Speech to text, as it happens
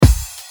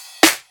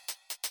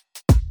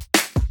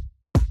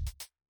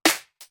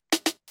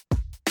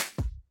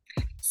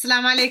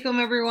Assalamu alaikum,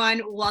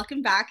 everyone.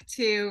 Welcome back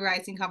to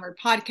Rising Convert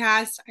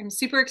podcast. I'm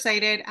super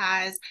excited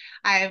as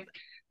I've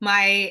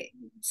my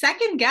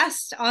second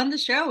guest on the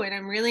show, and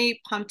I'm really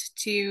pumped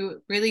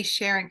to really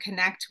share and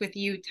connect with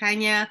you,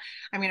 Tanya.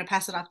 I'm going to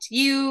pass it off to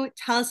you.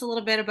 Tell us a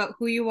little bit about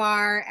who you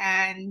are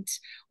and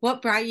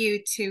what brought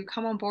you to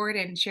come on board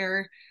and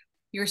share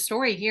your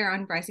story here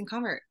on Rising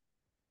Convert.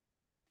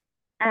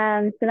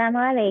 Salamu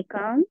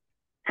alaikum.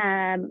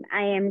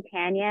 I am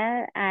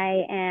Tanya.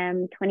 I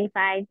am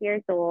 25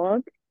 years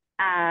old.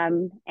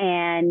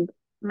 And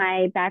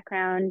my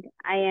background,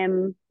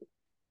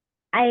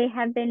 I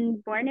have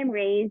been born and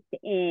raised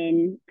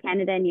in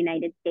Canada and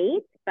United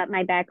States, but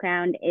my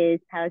background is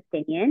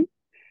Palestinian.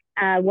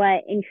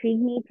 What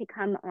intrigued me to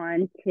come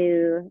on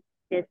to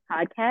this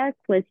podcast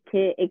was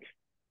to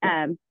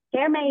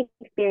share my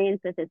experience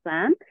with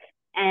Islam.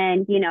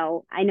 And,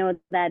 I know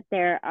that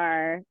there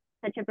are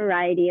such a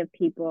variety of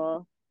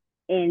people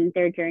in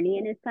their journey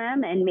in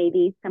Islam, and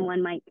maybe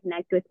someone might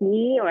connect with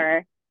me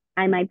or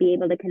I might be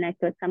able to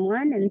connect with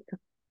someone. And so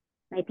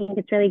I think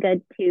it's really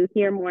good to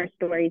hear more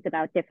stories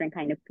about different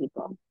kind of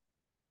people.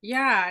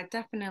 Yeah,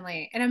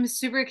 definitely. And I'm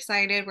super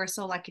excited. We're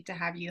so lucky to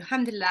have you.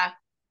 Alhamdulillah,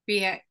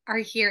 we are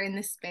here in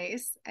this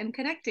space and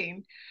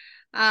connecting.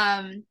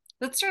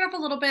 Let's start off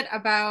a little bit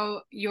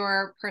about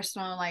your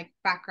personal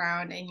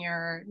background and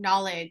your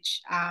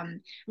knowledge. I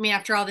mean,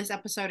 after all, this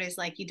episode is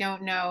like you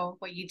don't know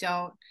what you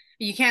don't,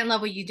 you can't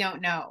love what you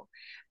don't know.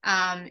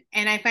 And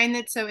I find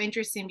that so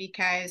interesting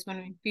because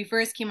when we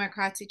first came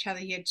across each other,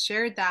 you had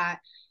shared that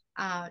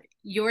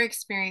your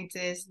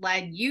experiences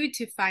led you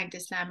to find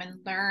Islam and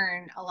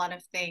learn a lot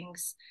of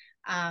things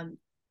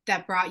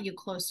that brought you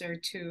closer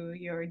to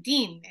your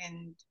deen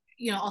and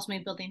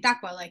ultimately building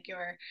taqwa, like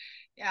your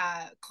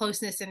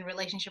closeness and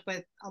relationship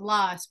with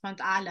Allah subhanahu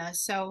wa ta'ala.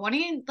 So why don't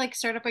you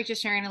start off by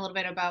just sharing a little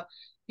bit about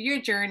your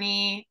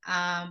journey,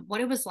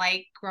 what it was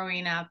like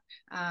growing up,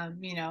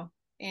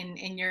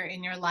 in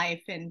your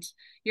life and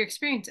your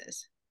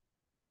experiences.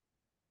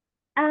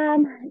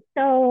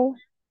 So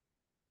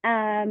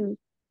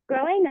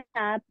growing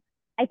up,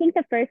 I think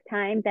the first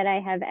time that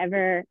I have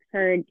ever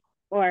heard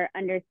or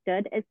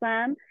understood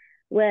Islam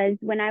was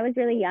when I was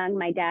really young.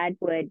 My dad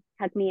would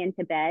tuck me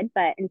into bed,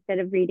 but instead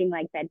of reading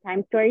like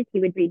bedtime stories, he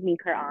would read me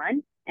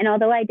Quran. And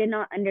although I did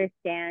not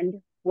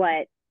understand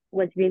what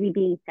was really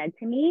being said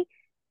to me,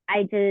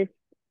 I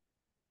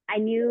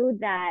knew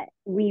that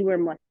we were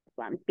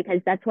Muslims because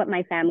that's what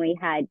my family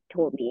had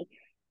told me.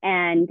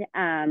 And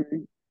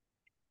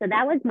so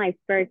that was my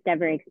first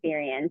ever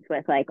experience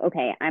with like,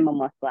 okay, I'm a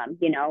Muslim,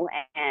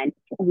 and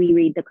we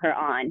read the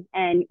Quran.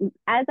 And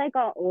as I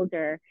got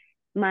older,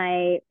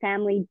 my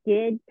family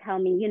did tell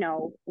me,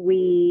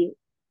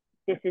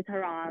 this is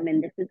haram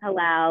and this is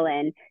halal,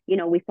 and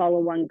we follow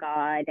one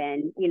God,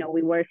 and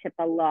we worship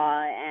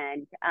Allah,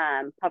 and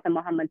Prophet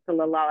Muhammad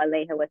sallallahu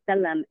alaihi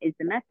wasallam is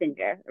the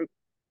messenger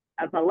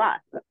of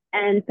Allah.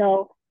 And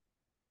so,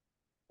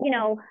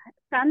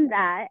 from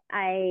that,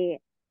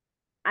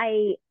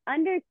 I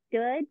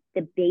understood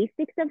the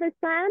basics of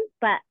Islam,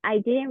 but I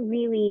didn't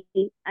really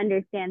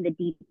understand the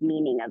deep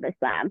meaning of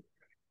Islam.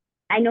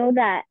 I know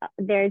that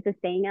there's a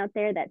saying out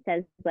there that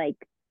says, like,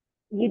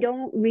 you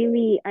don't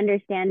really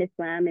understand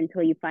Islam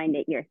until you find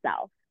it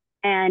yourself.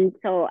 And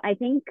so I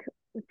think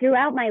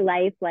throughout my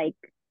life, like,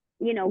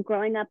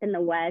 growing up in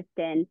the West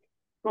and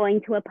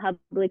going to a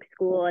public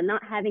school and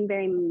not having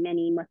very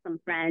many Muslim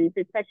friends,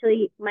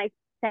 especially my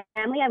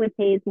family, I would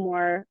say is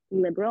more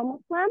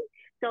liberal Muslim.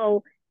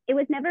 So it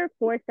was never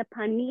forced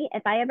upon me.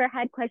 If I ever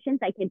had questions,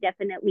 I could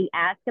definitely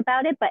ask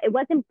about it, but it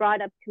wasn't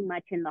brought up too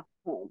much in the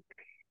home.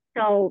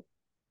 So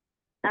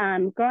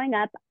growing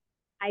up,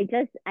 I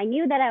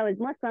knew that I was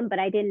Muslim, but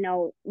I didn't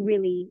know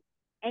really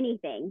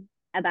anything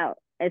about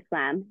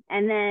Islam.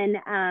 And then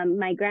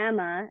my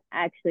grandma,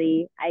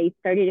 actually, I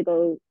started to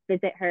go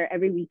visit her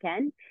every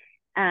weekend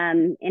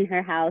in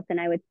her house, and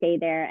I would stay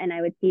there, and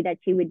I would see that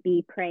she would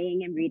be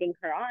praying and reading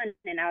Quran,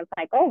 and I was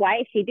like, oh, why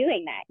is she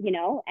doing that?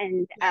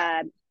 And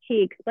Yeah.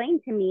 she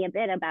explained to me a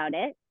bit about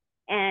it.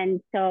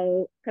 And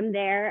so from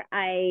there,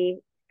 I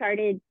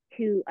started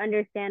to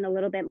understand a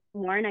little bit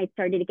more, and I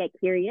started to get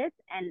curious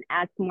and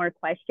ask more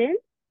questions.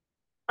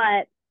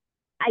 But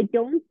I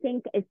don't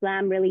think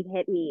Islam really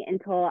hit me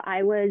until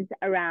I was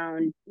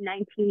around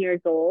 19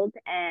 years old,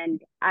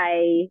 and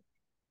I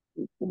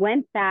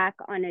went back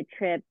on a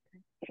trip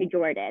to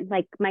Jordan.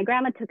 Like, my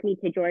grandma took me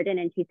to Jordan,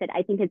 and she said,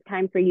 I think it's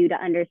time for you to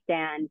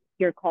understand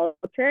your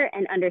culture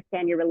and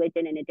understand your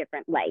religion in a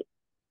different light.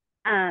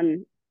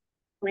 Um,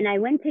 when I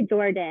went to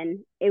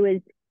Jordan, it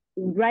was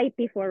right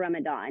before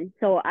Ramadan.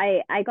 So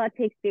I got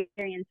to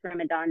experience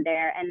Ramadan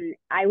there, and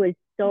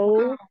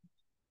Wow.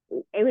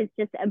 it was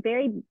just a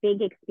very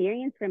big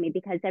experience for me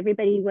because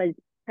everybody was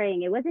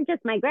praying. It wasn't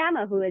just my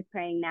grandma who was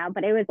praying now,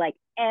 but it was like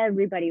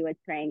everybody was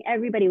praying.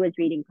 Everybody was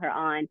reading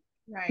Quran.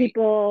 Right.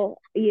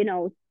 People,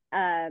 you're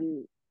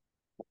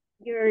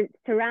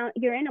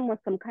in a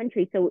Muslim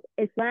country, so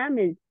Islam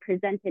is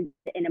presented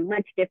in a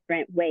much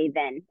different way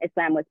than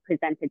Islam was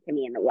presented to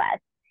me in the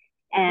West.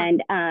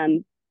 And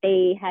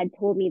they had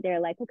told me, they're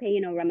like, okay,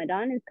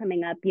 Ramadan is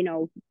coming up,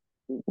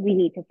 we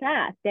need to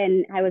fast.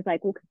 And I was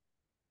like, well,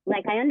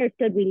 like I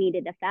understood we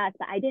needed to fast,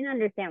 but I didn't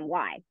understand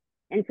why.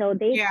 And so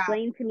they Yeah.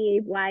 explained to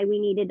me why we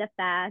needed to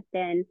fast.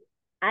 And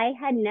I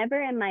had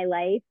never in my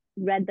life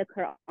read the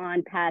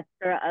Quran past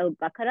Surah Al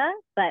Baqarah,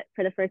 but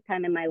for the first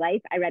time in my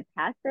life, I read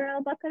past Surah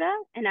Al Baqarah,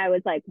 and I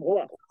was like,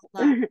 whoa.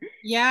 Love.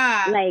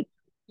 Yeah. Like it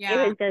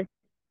Yeah. was just,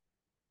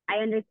 I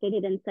understood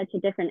it in such a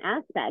different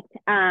aspect.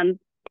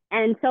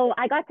 And so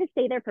I got to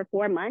stay there for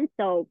 4 months.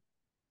 So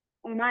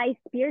my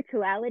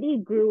spirituality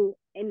grew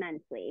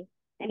immensely.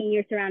 I mean,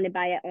 you're surrounded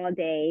by it all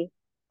day,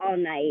 all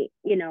night,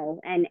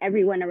 and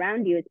everyone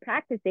around you is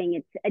practicing.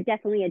 It's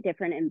definitely a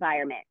different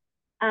environment.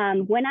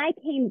 When I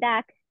came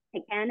back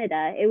to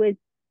Canada,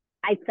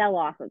 I fell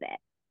off of it.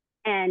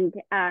 And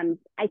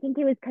I think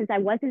it was because I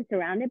wasn't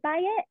surrounded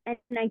by it,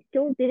 and I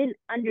still didn't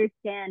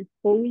understand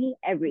fully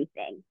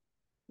everything.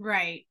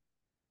 Right.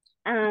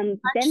 Then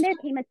there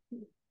came a,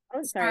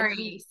 oh,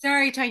 sorry.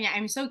 Sorry, Tanya.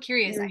 I'm so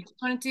curious. I Mm, just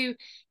wanted to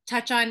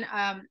touch on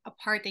a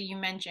part that you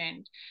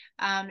mentioned.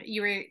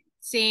 You were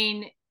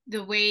saying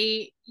the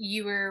way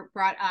you were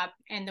brought up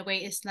and the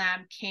way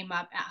Islam came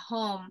up at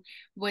home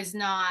was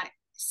not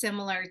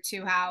similar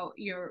to how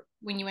your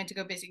when you went to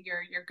go visit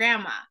your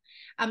grandma.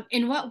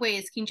 In what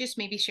ways can you just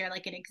maybe share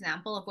like an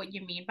example of what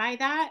you mean by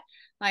that?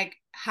 Like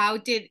how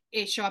did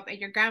it show up at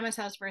your grandma's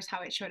house versus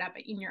how it showed up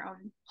in your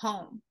own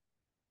home?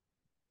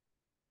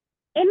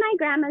 in my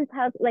grandma's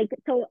house, like,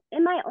 so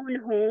in my own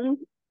home,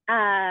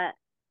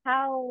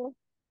 how,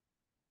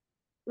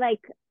 like,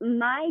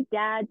 my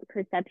dad's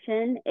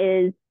perception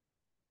is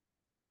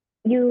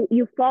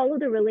you follow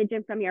the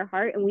religion from your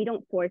heart, and we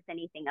don't force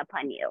anything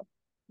upon you,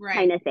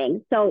 kind Right. of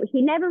thing. So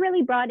he never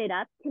really brought it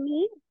up to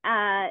me.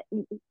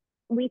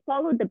 We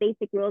followed the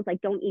basic rules,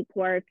 like don't eat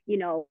pork,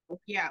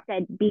 Yeah.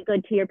 said be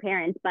good to your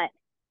parents. But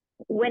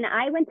when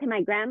I went to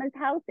my grandma's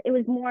house, it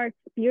was more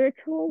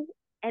spiritual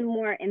and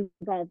more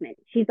involvement.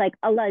 She's like,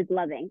 Allah is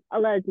loving,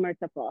 Allah is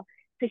merciful.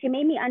 So she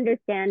made me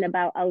understand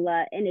about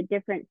Allah in a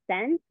different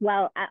sense.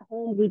 While at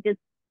home, it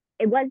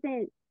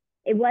wasn't,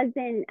 it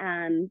wasn't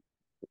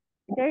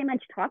very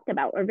much talked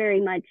about, or very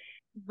much,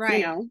 you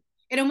Right. know,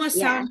 It almost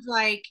yeah, sounds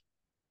like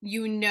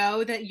you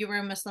know that you were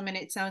a Muslim, and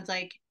it sounds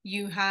like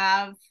you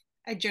have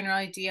a general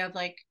idea of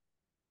like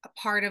a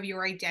part of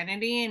your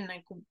identity and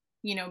like,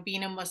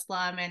 being a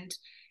Muslim. And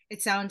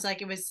it sounds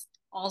like it was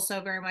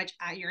also very much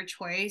at your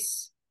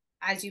choice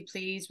as you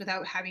please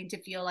without having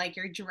to feel like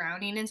you're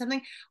drowning in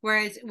something.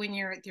 Whereas when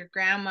you're with your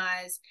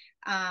grandma's,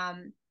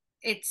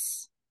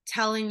 it's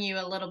telling you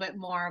a little bit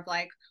more of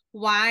like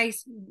why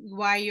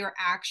your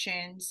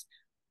actions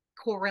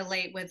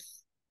correlate with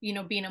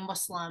being a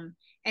Muslim,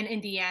 and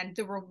in the end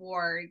the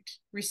reward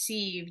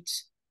received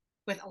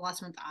with Allah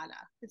subhanahu wa ta'ala.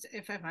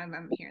 If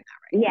I'm hearing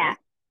that yeah,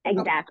 right. Okay.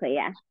 exactly,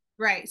 yeah,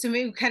 Right. So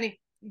maybe kind of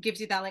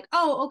gives you that like,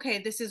 oh, okay,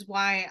 this is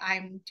why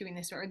I'm doing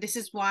this, or this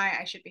is why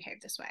I should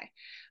behave this way.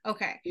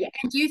 Okay. yeah,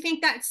 And do you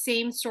think that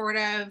same sort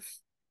of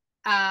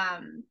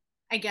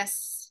I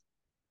guess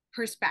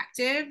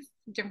perspective,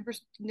 different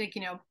like,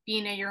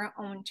 being at your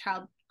own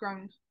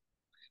grown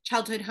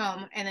childhood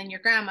home and then your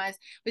grandma's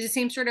was the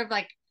same sort of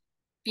like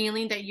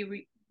feeling that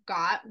you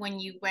got when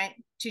you went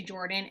to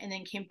Jordan and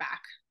then came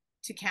back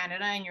to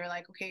Canada and you're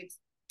like, okay, it's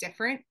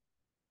different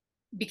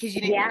because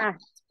you didn't get yeah, that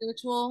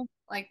spiritual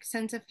like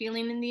sense of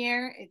feeling in the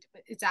air.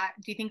 Is that,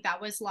 do you think that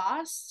was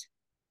lost?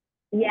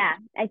 yeah,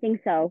 I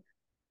think so.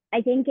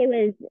 I think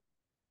it's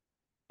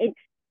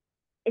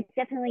it's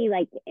definitely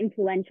like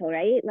influential,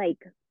 right? Like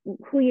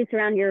who you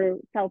surround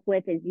yourself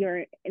with is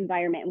your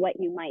environment and what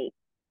you might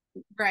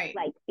Right.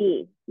 like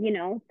be.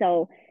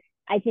 So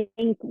I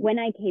think when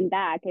I came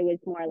back, it was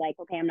more like,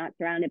 okay, I'm not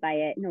surrounded by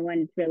it. No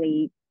one's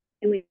really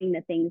doing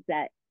the things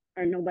that,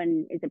 or no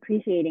one is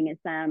appreciating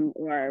Islam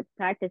or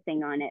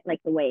practicing on it like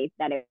the way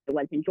that it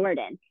was in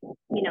Jordan.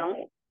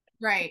 It's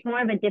Right.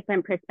 more of a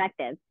different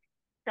perspective.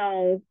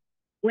 So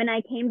when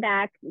I came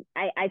back,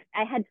 I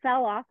had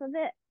fell off of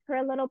it for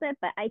a little bit,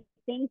 but I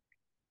think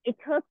it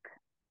took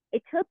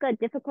it took a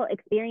difficult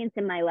experience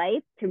in my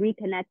life to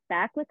reconnect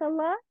back with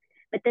Allah.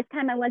 But this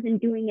time I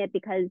wasn't doing it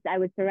because I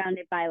was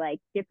surrounded by like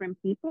different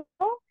people.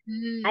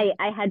 Mm,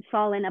 I had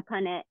fallen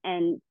upon it,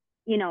 and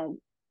you know,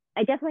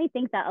 I definitely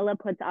think that Allah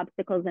puts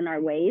obstacles in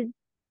our ways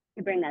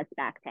to bring us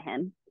back to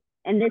Him.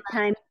 And this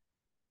time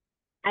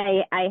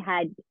I I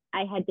had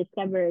I had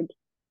discovered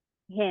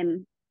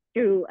Him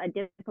through a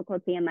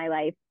difficulty in my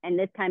life. And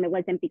this time it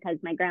wasn't because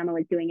my grandma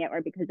was doing it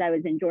or because I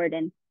was in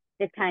Jordan.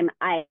 This time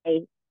I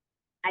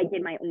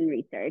did my own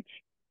research,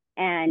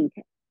 and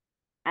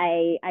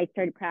I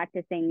started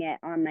practicing it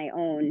on my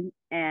own.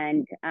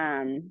 And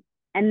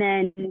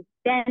then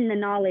the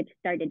knowledge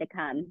started to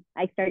come.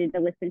 I started to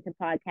listen to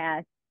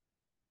podcasts.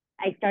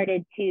 I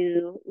started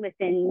to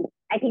listen.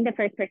 I think the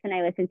first person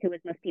I listened to was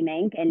Mufti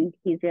Mank, and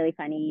he's really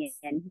funny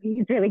and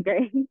he's really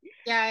great.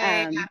 yeah,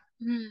 yeah, um, yeah.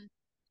 Mm.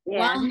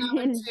 Well yeah,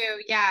 known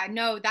too. Yeah,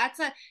 no, that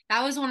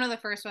was one of the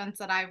first ones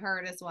that I've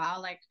heard as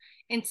well. Like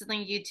instantly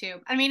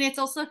YouTube. I mean, it's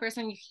also the first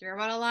one you hear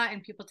about a lot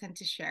and people tend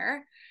to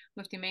share.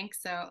 Mufti Mink.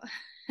 So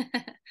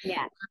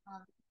Yeah,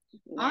 um,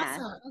 yeah.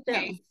 awesome.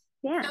 Okay.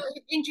 So yeah. So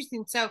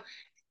interesting. So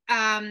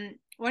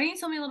why don't you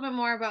tell me a little bit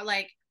more about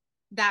like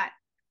that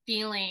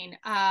feeling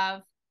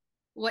of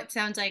what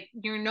sounds like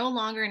you're no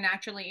longer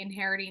naturally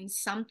inheriting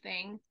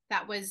something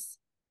that was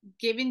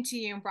given to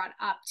you and brought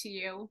up to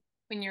you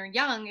when you're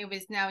young. It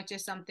was now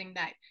just something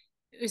that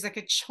it was like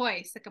a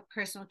choice, like a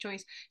personal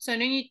choice. So I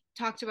know you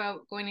talked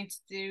about going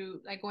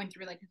through like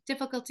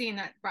difficulty and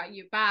that brought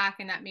you back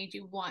and that made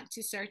you want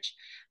to search.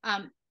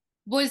 Um,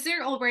 was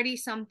there already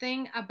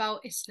something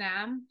about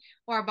Islam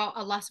or about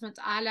Allah subhanahu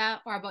wa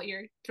ta'ala or about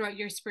your throughout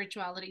your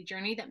spirituality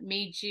journey that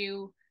made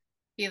you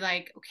be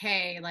like,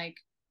 okay, like,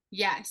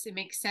 yes, it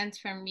makes sense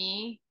for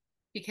me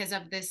because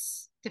of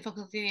this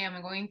difficulty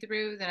I'm going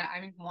through that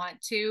I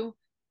want to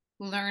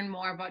learn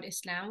more about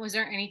Islam? Was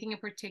there anything in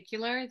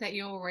particular that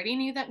you already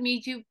knew that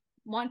made you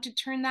want to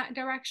turn that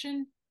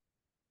direction?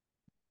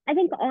 I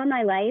think all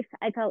my life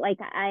I felt like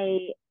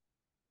I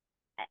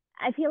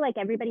feel like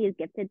everybody is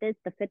gifted this,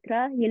 the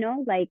fitra,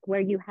 like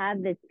where you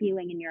have this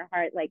feeling in your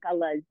heart like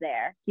Allah is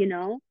there,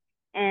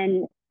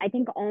 And I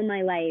think all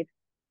my life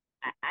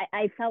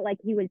I felt like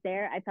he was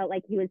there. I felt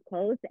like he was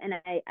close, and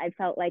I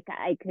felt like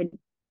I could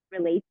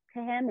relate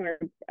to him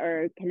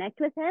or connect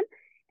with him.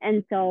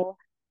 And so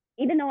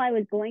even though I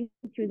was going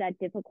through that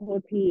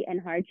difficulty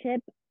and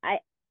hardship, I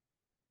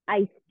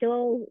I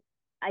still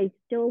I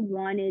still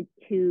wanted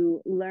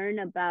to learn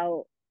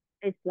about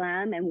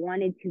Islam and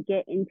wanted to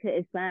get into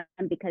Islam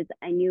because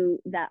I knew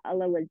that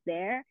Allah was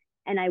there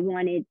and I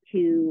wanted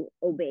to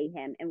obey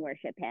him and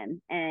worship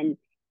him. And,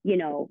 you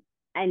know,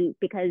 and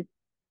because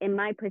in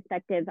my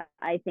perspective,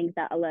 I think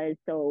that Allah is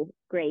so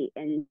great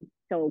and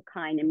so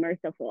kind and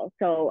merciful.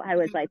 So I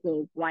was like,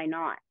 well, why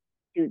not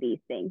do these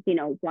things?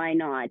 Why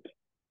not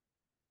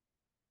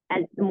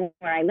as the more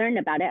I learned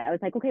about it, I was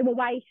like, okay, well,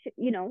 why should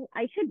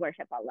I should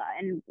worship Allah,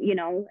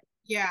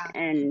 Yeah.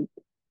 and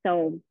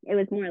so it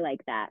was more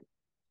like that.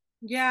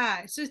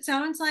 Yeah. So it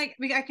sounds like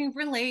I can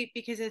relate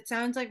because it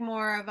sounds like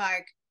more of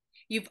like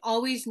you've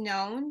always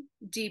known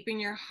deep in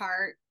your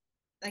heart,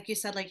 like you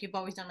said, like you've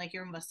always done, like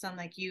you're Muslim,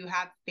 like you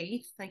have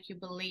faith, like you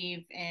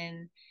believe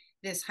in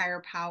this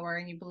higher power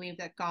and you believe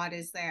that God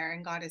is there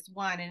and God is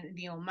one and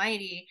the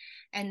Almighty.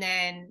 And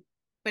then,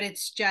 but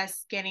it's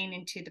just getting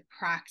into the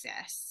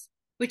practice,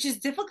 which is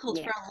difficult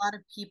for Yeah. a lot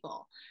of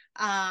people.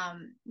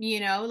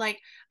 Like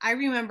I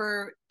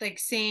remember like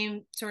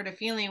same sort of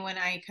feeling when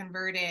I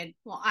converted.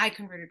 Well, I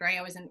converted, right?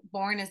 I wasn't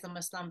born as a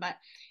Muslim, but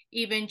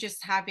even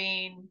just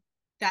having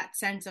that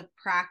sense of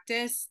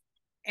practice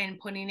and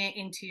putting it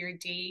into your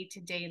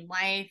day-to-day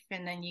life,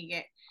 and then you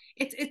get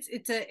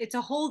it's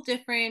a whole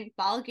different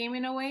ball game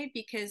in a way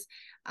because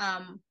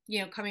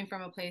coming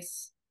from a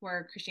place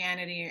where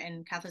Christianity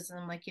and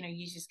Catholicism, like,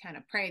 you just kind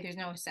of pray. There's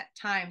no set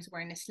times,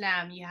 where in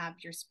Islam you have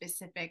your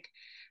specific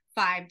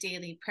 5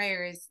 daily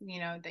prayers,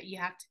 that you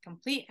have to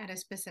complete at a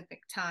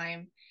specific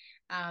time.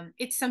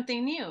 It's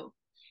something new.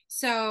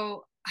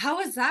 So how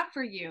was that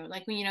for you?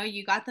 Like when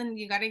you got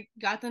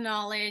the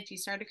knowledge, you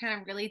started kind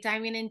of really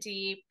diving in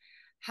deep.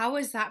 How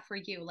was that for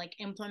you, like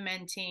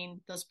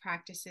implementing those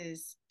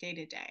practices day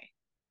to day?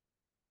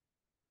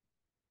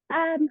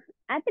 Um,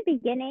 at the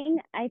beginning,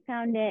 I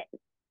found it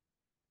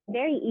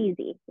very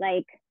easy.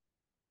 Like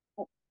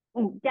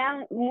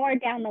down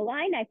the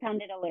line, I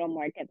found it a little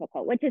more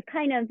difficult, which is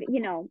kind of,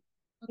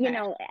 Okay.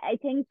 I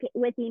think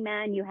with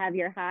Iman, you have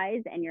your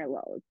highs and your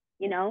lows,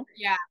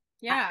 Yeah. I,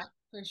 Yeah,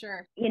 for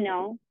sure. you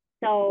know.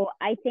 So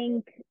I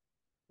think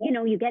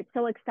you get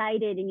so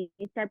excited and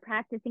you start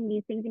practicing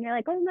these things and you're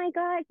like, oh my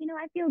gosh,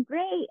 I feel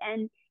great.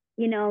 And,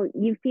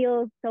 you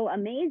feel so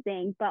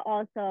amazing. But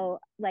also,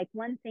 like,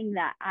 one thing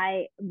that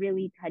I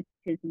really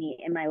touches me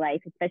in my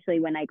life, especially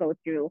when I go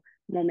through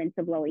moments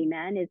of low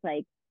iman, is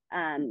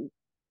um,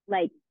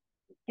 like,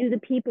 do the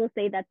people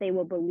say that they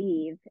will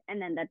believe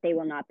and then that they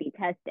will not be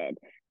tested?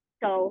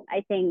 So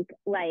I think,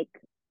 like,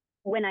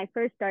 when I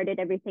first started,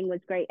 everything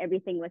was great,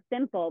 everything was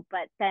simple.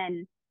 But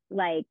then,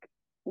 like,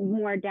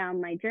 more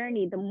down my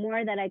journey, the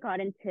more that I got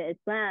into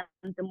Islam,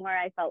 the more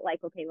I felt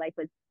like, okay, life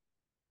was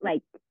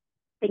like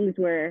things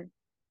were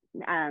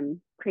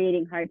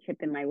creating hardship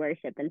in my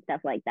worship and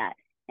stuff like that.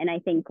 And I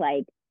think,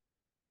 like,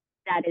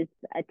 that is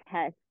a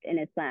test in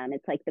Islam.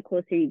 It's like the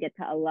closer you get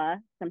to Allah,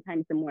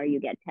 sometimes the more you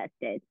get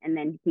tested. And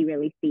then He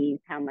really sees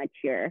how much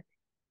your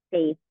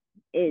faith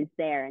is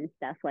there and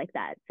stuff like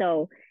that.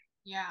 So,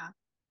 Yeah.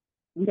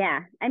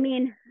 yeah, I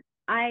mean,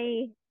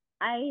 I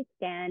I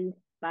stand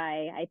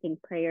by, I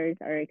think prayers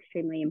are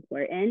extremely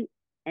important,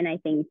 and I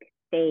think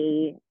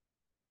they,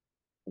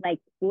 like,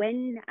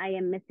 when I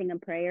am missing a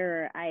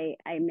prayer or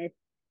I miss,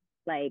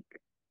 like,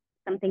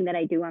 something that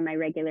I do on my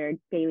regular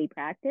daily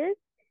practice,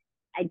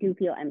 I do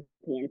feel empty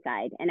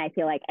inside and I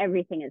feel like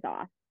everything is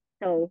off.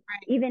 So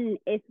Right. even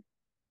if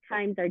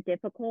times are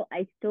difficult,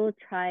 I still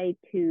try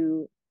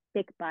to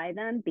stick by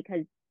them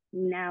because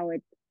now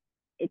it's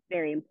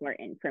very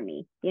important for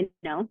me.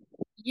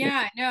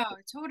 Yeah, no,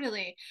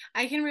 totally.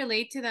 I can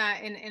relate to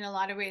that in a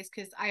lot of ways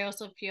because I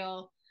also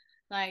feel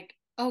like,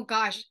 oh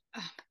gosh,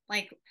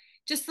 like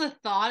just the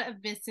thought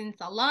of missing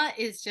Salah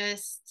is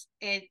just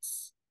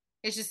it's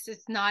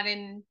not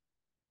in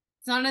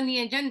it's not on the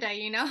agenda,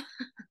 you know?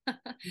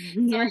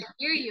 So I Yeah.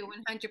 hear you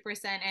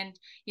 100%. And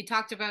you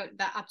talked about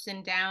the ups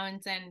and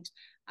downs and,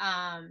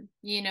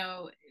 you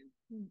know,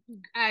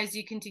 as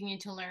you continue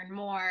to learn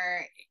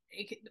more,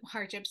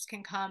 hardships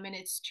can come. And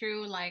it's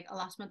true, like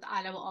Allah subhanahu wa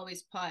ta'ala will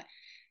always put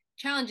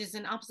challenges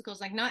and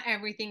obstacles. Like not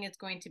everything is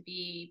going to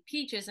be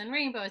peaches and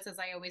rainbows, as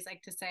I always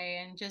like to say.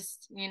 And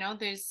just, you know,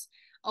 there's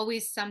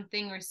always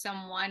something or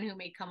someone who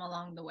may come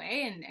along the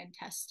way and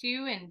test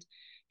you and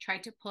try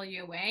to pull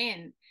you away.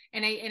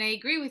 And I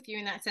agree with you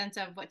in that sense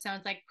of what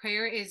sounds like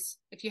prayer is,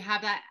 if you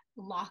have that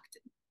locked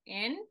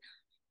in,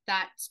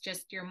 that's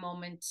just your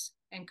moment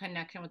and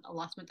connection with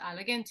Allah subhanahu wa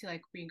ta'ala again to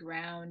like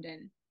reground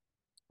and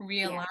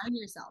Yeah. realign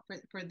yourself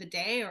for the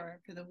day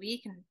or for the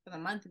week and for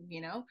the month,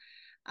 you know.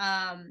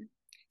 Um,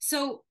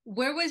 so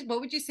what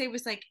would you say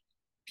was like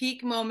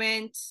peak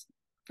moment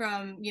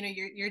from, you know,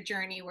 your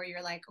journey where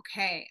you're like,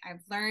 okay,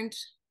 I've learned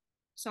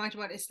so much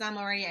about Islam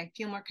already. I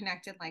feel more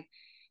connected. Like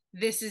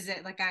this is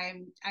it. Like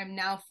I'm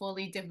now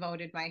fully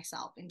devoted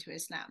myself into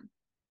Islam.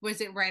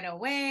 Was it right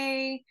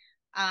away?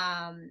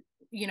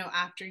 You know,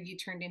 after you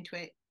turned into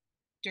it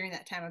during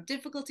that time of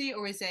difficulty,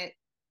 or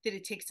did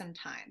it take some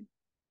time?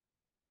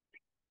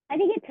 I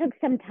think it took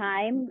some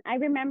time. I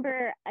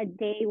remember a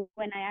day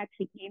when I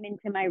actually came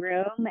into my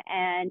room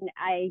and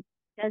I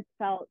just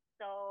felt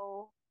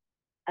so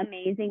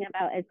amazing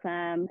about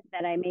Islam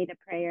that I made a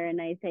prayer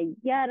and I said,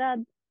 Ya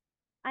Rab,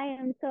 I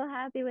am so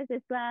happy with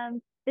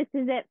Islam. This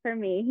is it for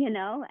me, you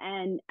know?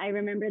 And I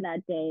remember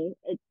that day.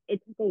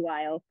 It took a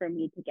while for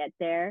me to get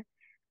there.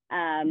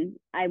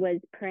 I was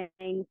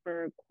praying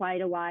for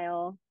quite a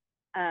while.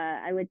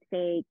 I would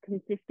say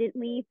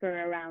consistently for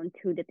around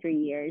 2 to 3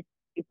 years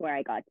before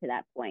I got to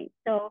that point.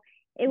 So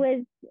it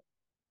was,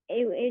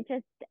 it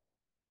just,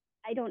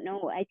 I don't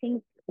know. I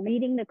think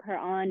reading the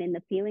Quran and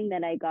the feeling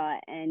that I got,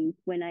 and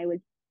when I was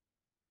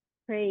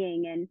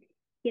praying, and,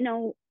 you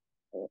know,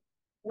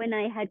 when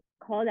I had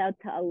called out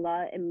to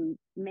Allah in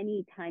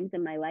many times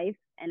in my life,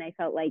 and I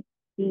felt like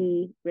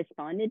He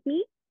responded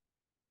me,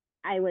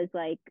 I was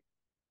like,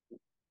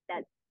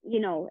 that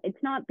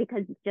it's not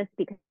because just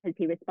because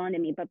he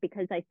responded me, but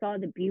because I saw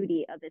the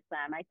beauty of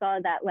Islam. I saw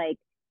that like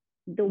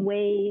the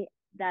way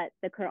that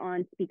the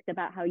Quran speaks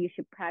about how you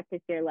should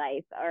practice your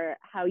life or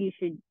how you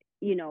should,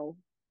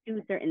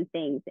 do certain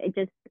things. It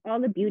just all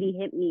the beauty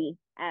hit me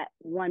at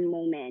one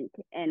moment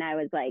and I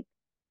was like,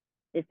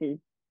 this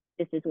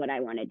is what I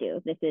want to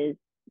do. This is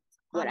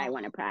what I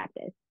want to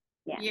practice.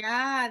 Yeah.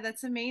 Yeah,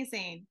 that's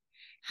amazing.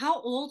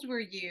 How old were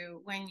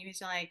you when you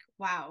was like,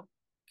 wow,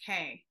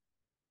 okay,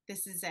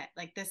 this is it.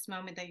 Like this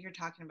moment that you're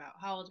talking about.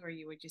 How old were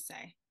you, would you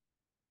say?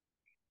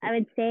 I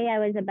would say I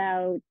was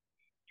about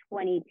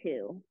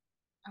 22.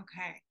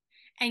 Okay.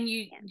 And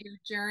Yeah. your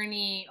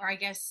journey, or I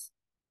guess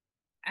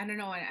I don't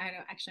know, I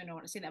don't actually I don't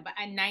want to say that, but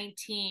at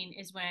 19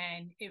 is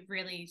when it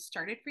really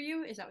started for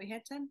you. Is that what you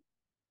had said?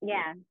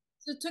 Yeah.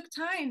 So it took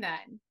time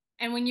then.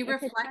 And when you It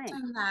took reflect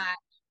time. on that,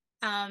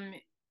 um,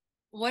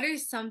 what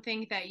is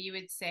something that you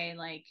would say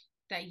like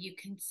that you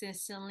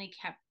consistently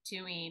kept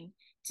doing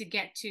to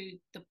get to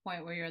the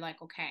point where you're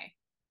like, okay,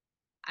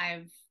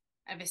 I've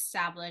I've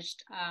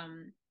established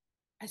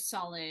a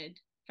solid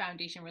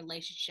foundation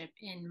relationship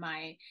in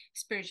my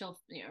spiritual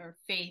or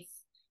faith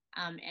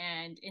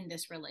and in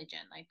this religion?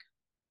 Like,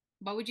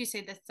 what would you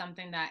say that's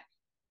something that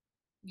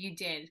you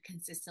did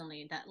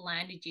consistently that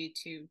landed you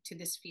to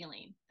this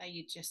feeling that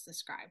you just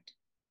described?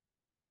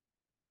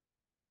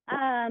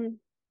 Um,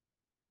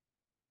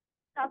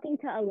 Talking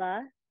to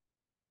Allah,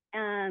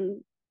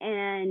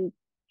 and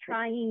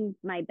trying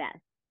my best,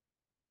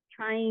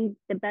 trying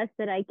the best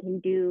that I can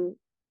do.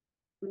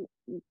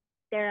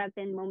 There have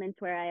been moments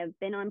where I have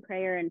been on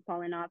prayer and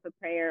fallen off of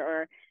prayer,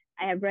 or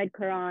I have read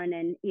Quran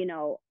and,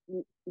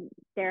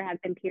 there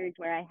have been periods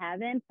where I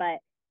haven't, but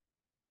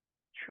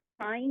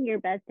trying your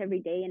best every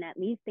day and at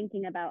least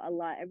thinking about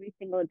Allah every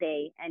single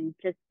day and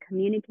just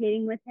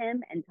communicating with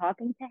Him and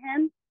talking to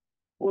Him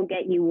will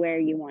get you where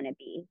you want to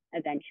be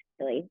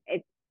eventually.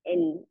 It's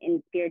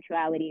in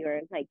spirituality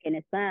or like in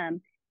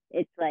Islam,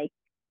 it's like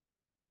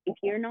if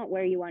you're not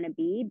where you want to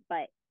be,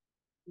 but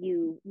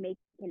you make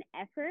an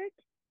effort,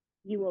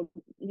 you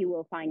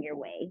will find your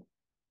way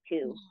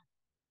to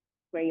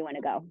where you want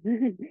to go.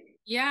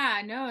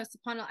 Yeah, no,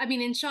 subhanAllah. I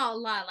mean,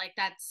 inshallah, like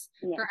that's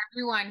Yeah. for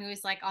everyone who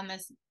is like on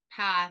this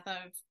path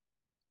of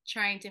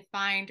trying to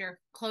find or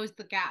close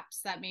the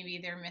gaps that maybe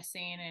they're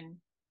missing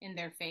in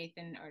their faith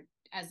and or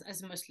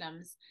as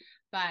Muslims.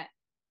 But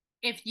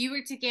if you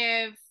were to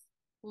give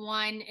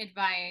one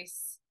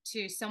advice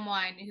to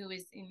someone who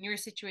is in your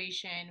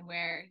situation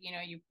where, you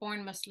know, you're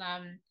born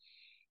Muslim,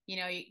 you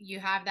know, you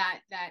have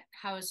that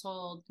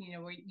household, you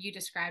know, where you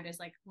described as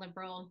like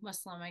liberal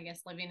Muslim, I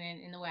guess, living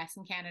in the West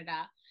in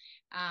Canada,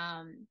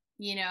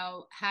 you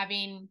know,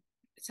 having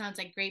sounds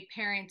like great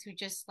parents who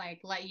just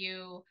like let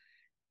you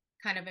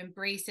kind of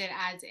embrace it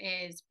as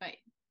is, but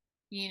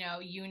you know,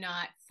 you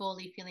not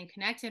fully feeling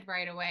connected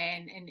right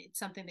away, and it's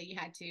something that you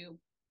had to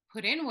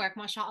put in work,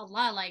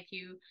 mashallah, like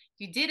you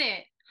did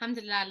it,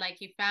 alhamdulillah,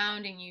 like you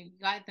found and you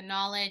got the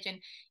knowledge. And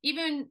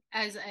even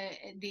as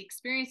the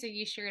experience that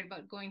you shared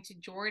about going to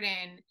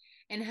Jordan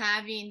and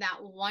having that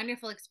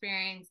wonderful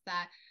experience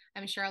that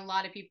I'm sure a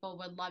lot of people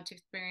would love to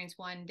experience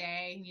one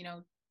day,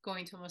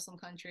 going to a Muslim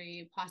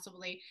country,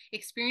 possibly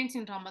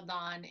experiencing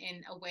Ramadan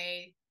in a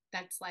way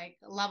that's like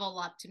level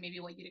up to maybe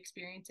what you'd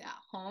experience at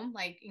home,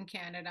 like in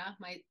Canada,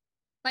 like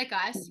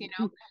us.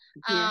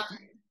 Yeah. Um,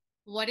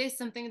 what is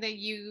something that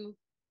you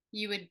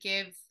would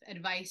give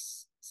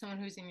advice someone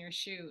who's in your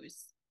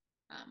shoes,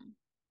 um,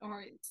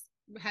 or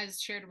has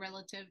shared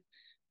relative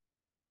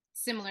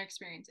similar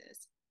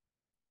experiences?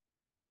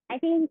 I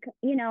think,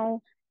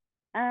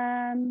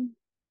 um,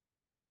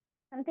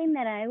 something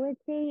that I would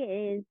say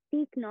is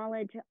seek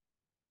knowledge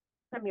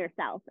from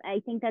yourself.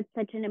 I think that's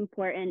such an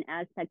important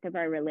aspect of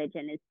our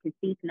religion is to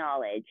seek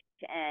knowledge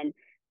and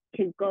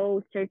to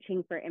go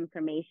searching for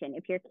information.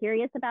 If you're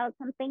curious about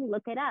something,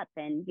 look it up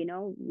and,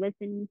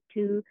 listen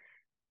to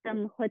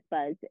some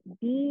khutbahs.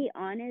 Be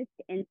honest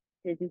and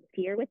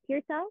sincere with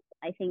yourself.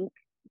 I think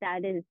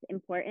that is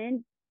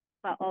important,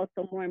 but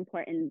also more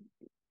important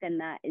than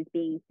that is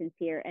being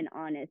sincere and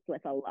honest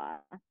with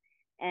Allah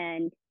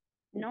and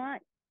not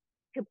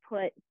to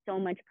put so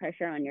much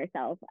pressure on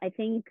yourself. I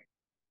think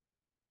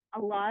a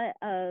lot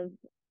of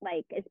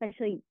like,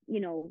 especially,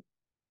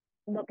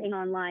 looking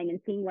online and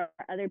seeing where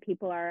other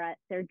people are at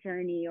their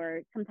journey,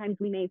 or sometimes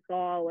we may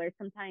fall, or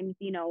sometimes,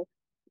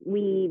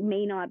 we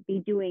may not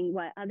be doing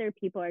what other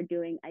people are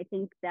doing. I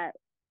think that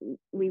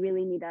we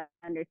really need to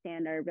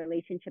understand our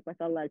relationship with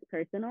Allah is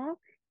personal,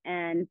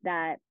 and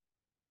that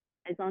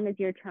as long as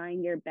you're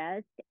trying your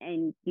best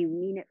and you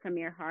mean it from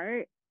your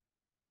heart,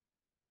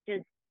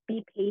 just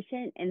be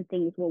patient and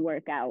things will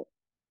work out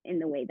in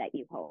the way that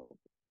you hope.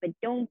 But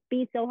don't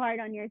be so hard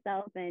on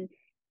yourself and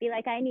be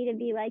like, I need to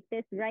be like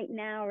this right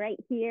now, right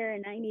here,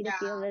 and I need to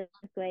feel Yeah,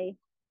 this way,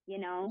 you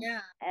know.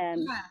 yeah,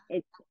 Um, yeah,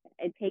 it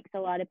it takes a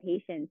lot of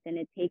patience, and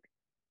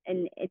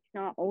it's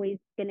not always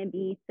gonna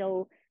be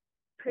so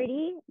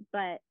pretty,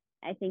 but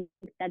I think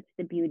that's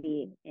the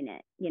beauty in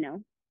it. yeah.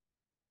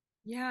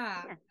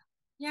 Yeah.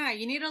 Yeah,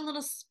 you need a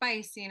little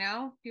spice.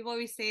 People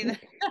always say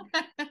that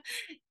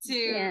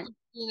to,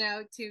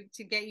 Yeah.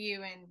 to get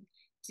you and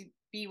to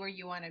be where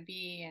you want to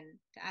be and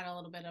to add a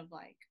little bit of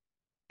like,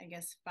 I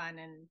guess, fun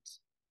and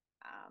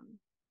um,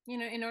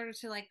 in order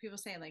to like people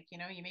say like,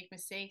 you make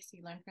mistakes,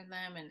 you learn from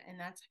them and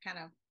that's kind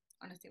of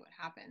honestly what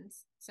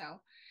happens. So,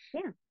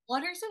 Yeah.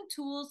 what are some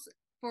tools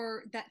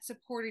for that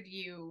supported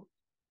you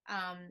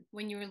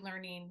when you were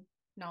learning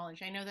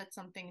knowledge? I know that's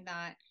something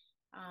that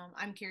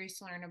I'm curious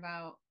to learn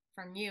about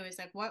from you. Is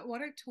like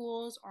what are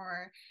tools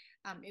or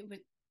it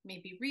would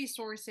maybe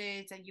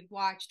resources that you've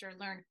watched or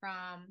learned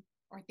from,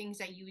 or things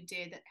that you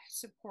did that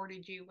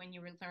supported you when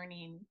you were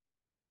learning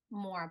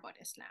more about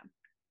Islam?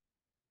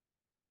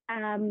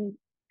 Um,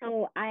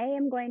 so I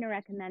am going to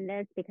recommend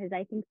this because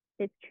I think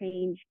this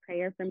changed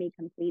prayer for me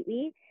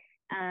completely.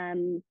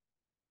 Um,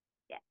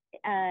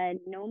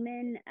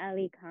 Noman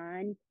Ali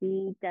Khan,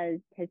 he does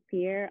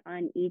tafsir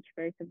on each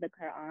verse of the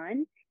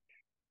Quran.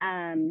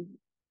 Um,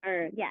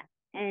 or yeah,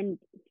 and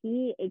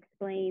he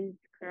explains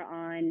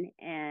Quran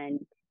and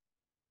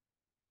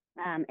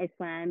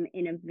Islam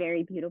in a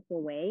very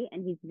beautiful way,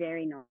 and he's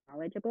very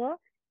knowledgeable.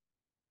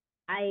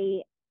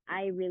 I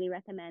I really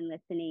recommend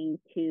listening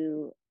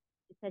to,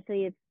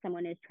 especially if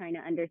someone is trying to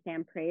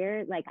understand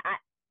prayer. Like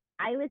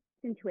I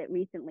listened to it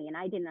recently and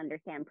I didn't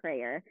understand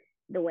prayer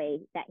the way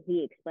that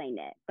he explained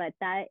it. But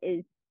that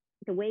is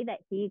the way that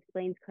he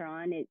explains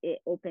Quran, it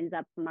opens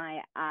up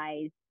my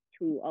eyes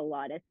to a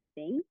lot of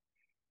things.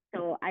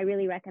 So I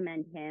really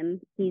recommend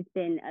him. He's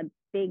been a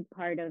big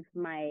part of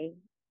my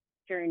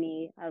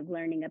journey of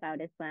learning about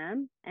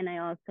Islam. And I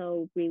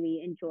also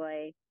really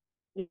enjoy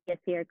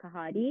Yasir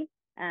Kahadi.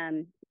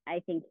 I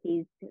think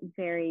he's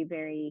very,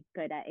 very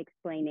good at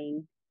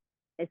explaining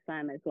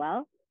Islam as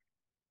well.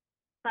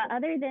 But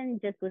other than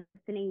just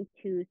listening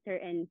to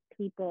certain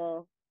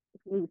people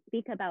who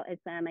speak about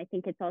Islam, I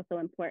think it's also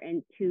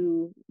important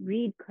to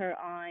read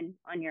Quran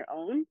on your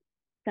own.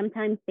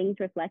 Sometimes things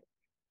reflect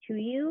to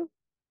you,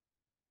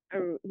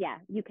 or yeah,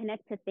 you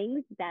connect to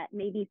things that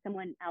maybe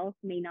someone else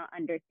may not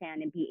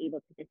understand and be able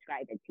to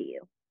describe it to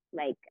you.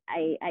 Like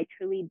I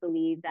truly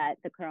believe that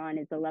the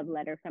Quran is a love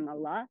letter from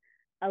Allah.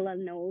 Allah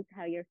knows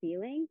how you're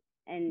feeling,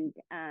 and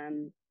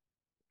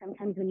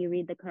sometimes when you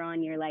read the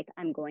Quran, you're like,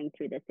 I'm going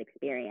through this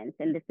experience,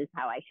 and this is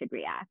how I should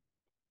react.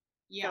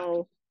 Yeah,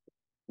 So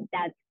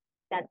that's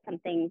that's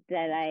something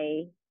that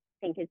I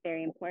think is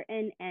very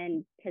important.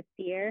 And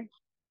tafsir,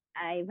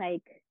 I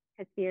like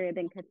Kathir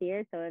ibn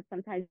Kathir. So if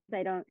sometimes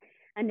I don't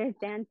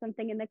understand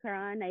something in the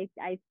Quran, I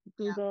yeah,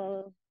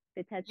 Google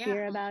the yeah,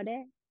 tafsir about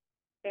it.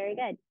 Very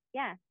good.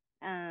 Yeah.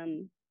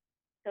 Um,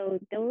 so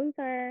those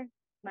are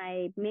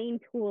my main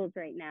tools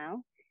right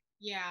now.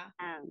 yeah.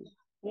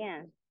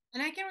 Yeah.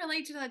 And I can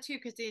relate to that too,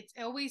 because it's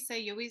I always say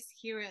you always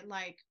hear it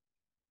like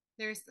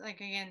there's like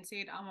again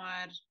Said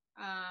Ahmad.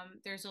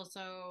 There's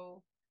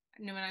also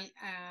Numan,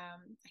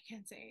 I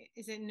can't say it.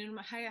 Is it Numan?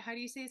 How do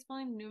you say his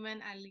spelling? Numan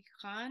Ali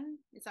Khan?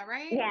 Is that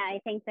right? Yeah, I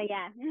think so.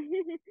 Yeah.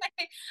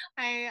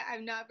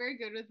 I'm not very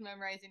good with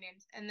memorizing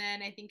names. And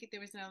then I think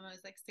there was another one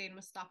was like Said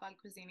Mustafa Al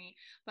Kuzini.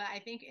 But I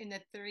think in the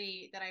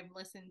three that I've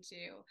listened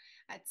to,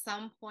 at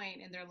some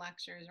point in their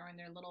lectures or in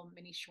their little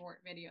mini short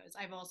videos,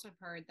 I've also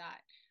heard that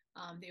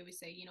they always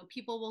say,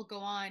 people will go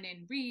on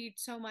and read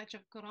so much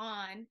of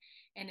Quran,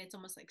 and it's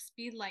almost like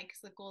speed like,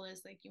 because the goal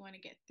is like you want to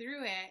get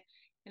through it.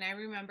 And I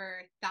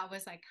remember that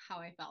was like how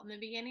I felt in the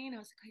beginning. I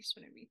was like, I just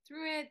want to read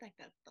through it. Like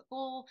that's the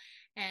goal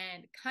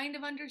and kind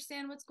of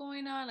understand what's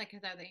going on. Like,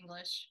 because I have the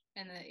English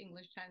and the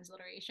English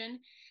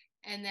transliteration.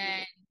 And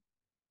then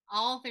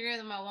all three of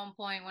them at one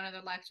point, one of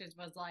the lectures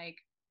was like,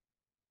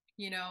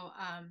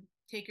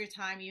 take your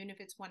time, even if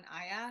it's one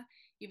ayah,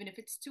 even if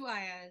it's two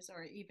ayahs,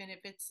 or even if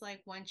it's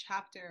like one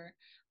chapter,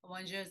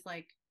 one just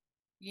like,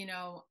 you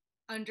know,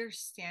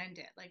 understand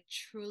it, like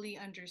truly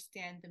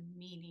understand the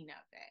meaning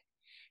of it.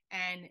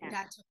 And Yeah.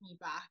 that took me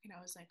back, and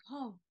I was like,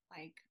 oh,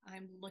 like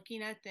I'm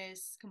looking at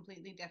this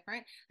completely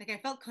different. Like I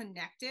felt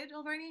connected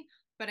already,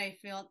 but I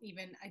felt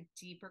even a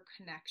deeper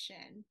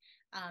connection.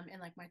 And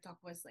like my talk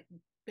was like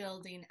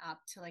building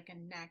up to like a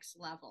next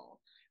level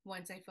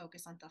once I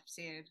focus on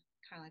tafsir,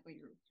 kind of like what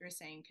you're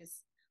saying,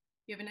 because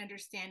you have an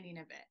understanding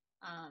of it.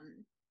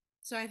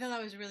 So I thought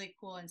that was really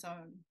cool, and so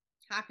I'm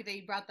happy that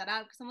you brought that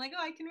up because I'm like,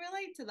 oh, I can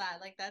relate to that.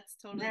 Like that's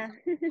totally Yeah.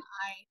 something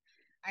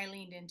I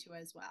leaned into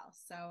as well.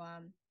 So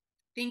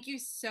thank you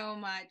so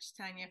much,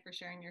 Tanya, for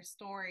sharing your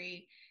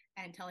story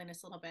and telling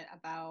us a little bit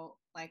about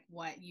like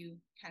what you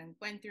kind of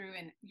went through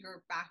and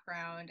your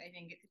background. I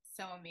think it's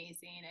so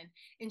amazing, and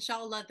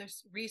inshallah,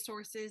 there's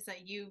resources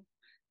that you've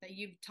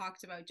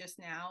talked about just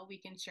now. We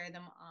can share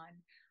them on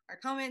our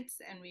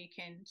comments, and we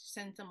can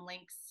send some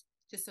links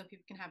just so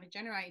people can have a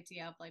general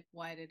idea of like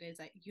what it is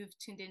that you've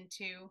tuned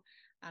into.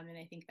 And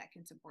I think that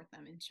can support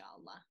them,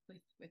 inshallah,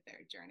 with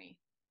their journey.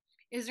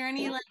 Is there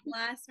any like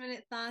last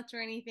minute thoughts or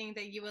anything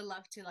that you would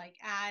love to like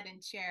add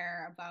and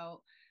share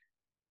about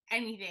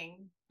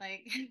anything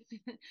like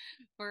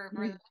for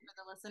the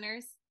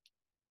listeners?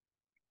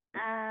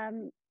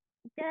 um,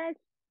 just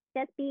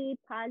just be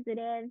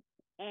positive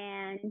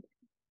and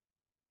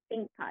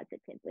think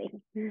positively.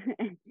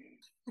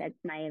 That's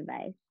my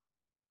advice.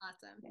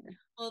 Awesome. Yeah.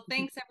 Well,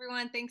 thanks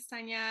everyone. Thanks,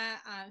 Tanya.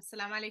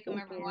 Salam alaikum,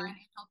 Thank everyone. you.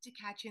 I hope to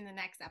catch you in the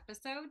next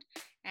episode,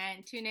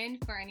 and tune in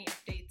for any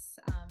updates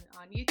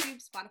on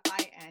YouTube,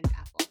 Spotify, and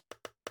Apple.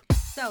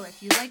 So,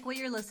 if you like what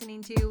you're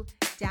listening to,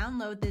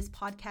 download this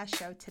podcast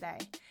show today.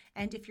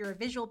 And if you're a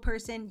visual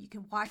person, you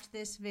can watch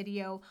this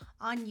video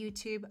on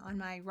YouTube on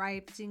my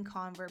Rising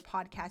Convert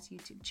podcast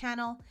YouTube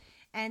channel.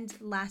 And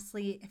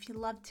lastly, if you'd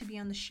love to be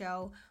on the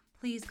show,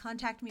 please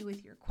contact me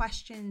with your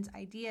questions,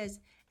 ideas,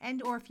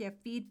 and or if you have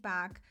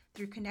feedback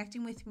through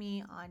connecting with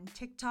me on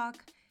TikTok,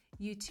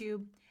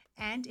 YouTube,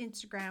 and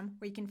Instagram,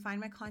 where you can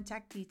find my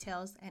contact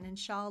details. And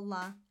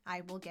inshallah,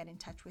 I will get in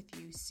touch with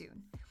you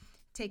soon.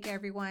 Take care,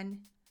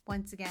 everyone.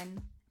 Once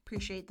again,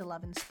 appreciate the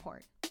love and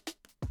support.